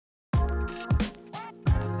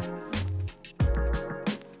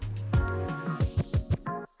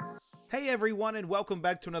Hey everyone, and welcome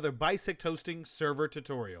back to another Bisect Hosting server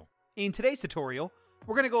tutorial. In today's tutorial,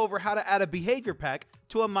 we're going to go over how to add a behavior pack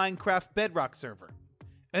to a Minecraft Bedrock server.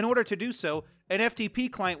 In order to do so, an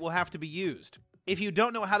FTP client will have to be used. If you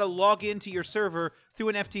don't know how to log into your server through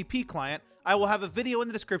an FTP client, I will have a video in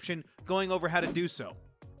the description going over how to do so.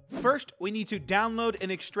 First, we need to download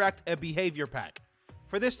and extract a behavior pack.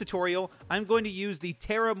 For this tutorial, I'm going to use the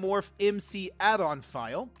Terramorph MC add-on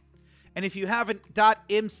file. And if you have an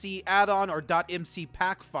 .mc add-on or .mc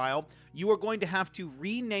pack file, you are going to have to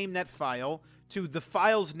rename that file to the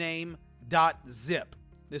file's name .zip.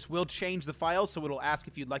 This will change the file, so it'll ask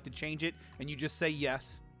if you'd like to change it, and you just say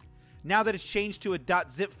yes. Now that it's changed to a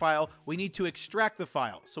 .zip file, we need to extract the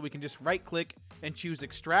file, so we can just right-click and choose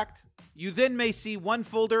Extract. You then may see one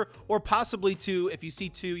folder, or possibly two. If you see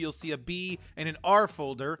two, you'll see a B and an R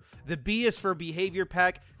folder. The B is for Behavior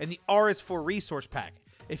Pack, and the R is for Resource Pack.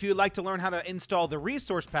 If you'd like to learn how to install the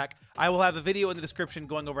resource pack, I will have a video in the description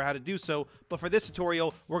going over how to do so, but for this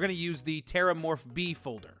tutorial, we're going to use the Terramorph B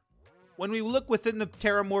folder. When we look within the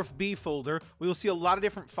Terramorph B folder, we will see a lot of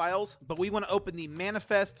different files, but we want to open the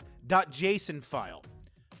Manifest.json file.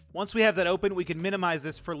 Once we have that open, we can minimize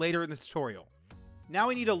this for later in the tutorial. Now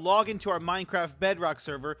we need to log into our Minecraft Bedrock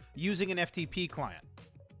server using an FTP client.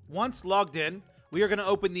 Once logged in, we are going to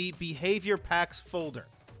open the Behavior Packs folder.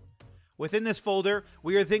 Within this folder,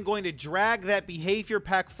 we are then going to drag that behavior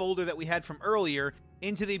pack folder that we had from earlier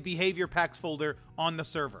into the behavior packs folder on the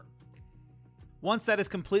server. Once that is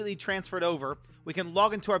completely transferred over, we can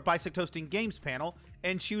log into our Bisect Hosting Games panel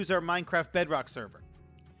and choose our Minecraft Bedrock server.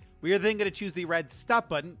 We are then going to choose the red stop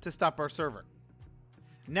button to stop our server.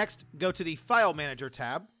 Next, go to the File Manager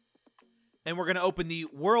tab, and we're going to open the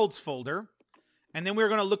Worlds folder. And then we're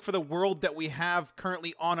going to look for the world that we have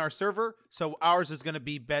currently on our server. So ours is going to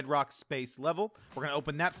be Bedrock Space Level. We're going to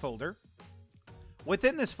open that folder.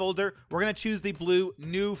 Within this folder, we're going to choose the blue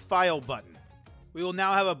New File button. We will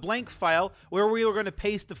now have a blank file where we are going to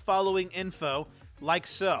paste the following info, like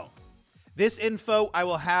so. This info I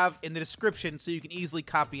will have in the description so you can easily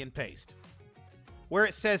copy and paste. Where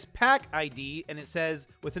it says pack ID and it says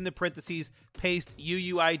within the parentheses paste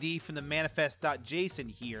uuid from the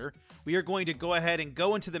Manifest.json here, we are going to go ahead and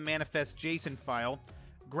go into the Manifest.json file,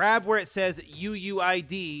 grab where it says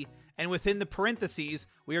uuid, and within the parentheses,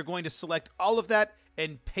 we are going to select all of that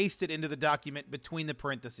and paste it into the document between the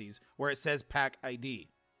parentheses where it says pack ID.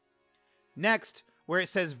 Next, where it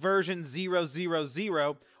says version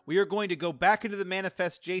 000, we are going to go back into the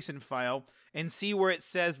Manifest.json file and see where it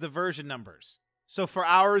says the version numbers. So for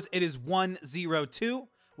ours, it is 102.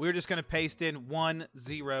 We're just going to paste in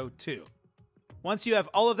 102. Once you have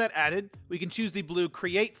all of that added, we can choose the blue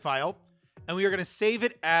create file, and we are going to save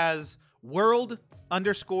it as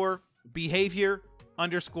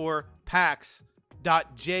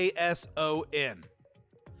world_behavior_packs.json.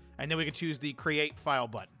 And then we can choose the create file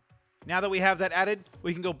button. Now that we have that added,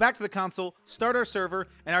 we can go back to the console, start our server,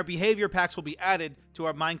 and our behavior packs will be added to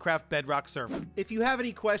our Minecraft Bedrock server. If you have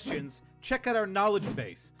any questions, check out our knowledge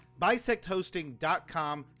base,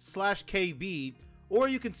 bisecthosting.com/KB, or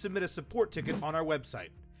you can submit a support ticket on our website.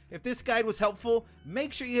 If this guide was helpful,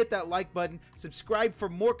 make sure you hit that like button, subscribe for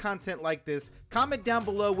more content like this, comment down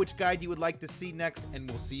below which guide you would like to see next, and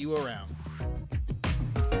we'll see you around.